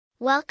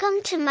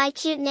Welcome to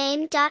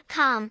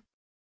mycutename.com.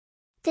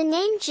 The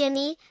name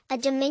Jimmie, a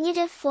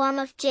diminutive form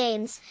of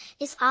James,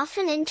 is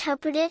often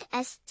interpreted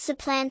as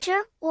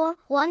supplanter or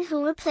one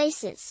who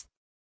replaces.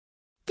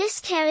 This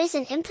carries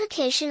an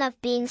implication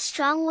of being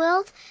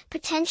strong-willed,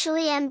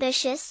 potentially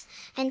ambitious,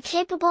 and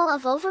capable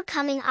of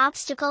overcoming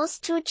obstacles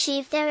to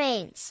achieve their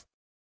aims.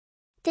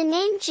 The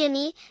name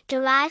Jimmie,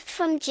 derived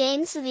from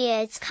James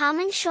via its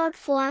common short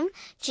form,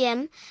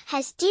 Jim,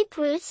 has deep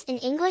roots in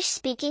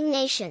English-speaking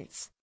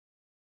nations.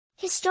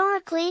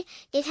 Historically,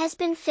 it has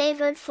been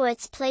favored for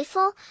its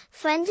playful,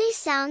 friendly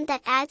sound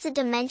that adds a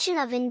dimension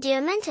of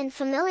endearment and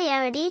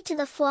familiarity to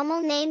the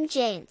formal name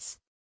James.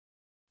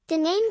 The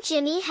name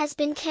Jimmie has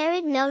been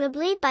carried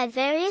notably by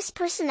various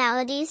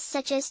personalities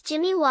such as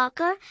Jimmie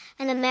Walker,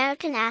 an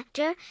American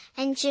actor,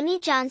 and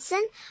Jimmie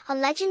Johnson, a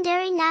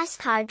legendary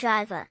NASCAR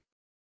driver.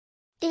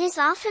 It is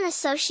often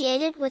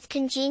associated with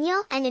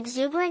congenial and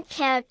exuberant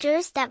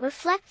characters that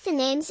reflect the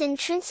name's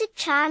intrinsic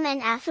charm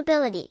and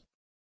affability.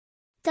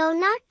 Though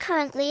not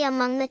currently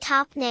among the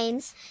top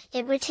names,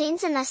 it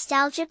retains a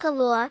nostalgic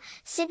allure,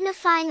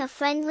 signifying a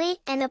friendly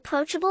and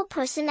approachable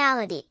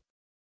personality.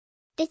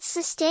 Its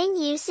sustained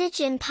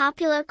usage in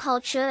popular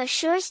culture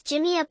assures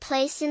Jimmie a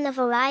place in the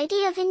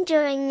variety of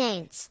enduring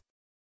names.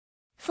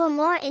 For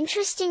more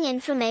interesting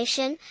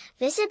information,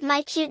 visit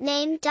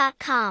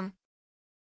mycutename.com.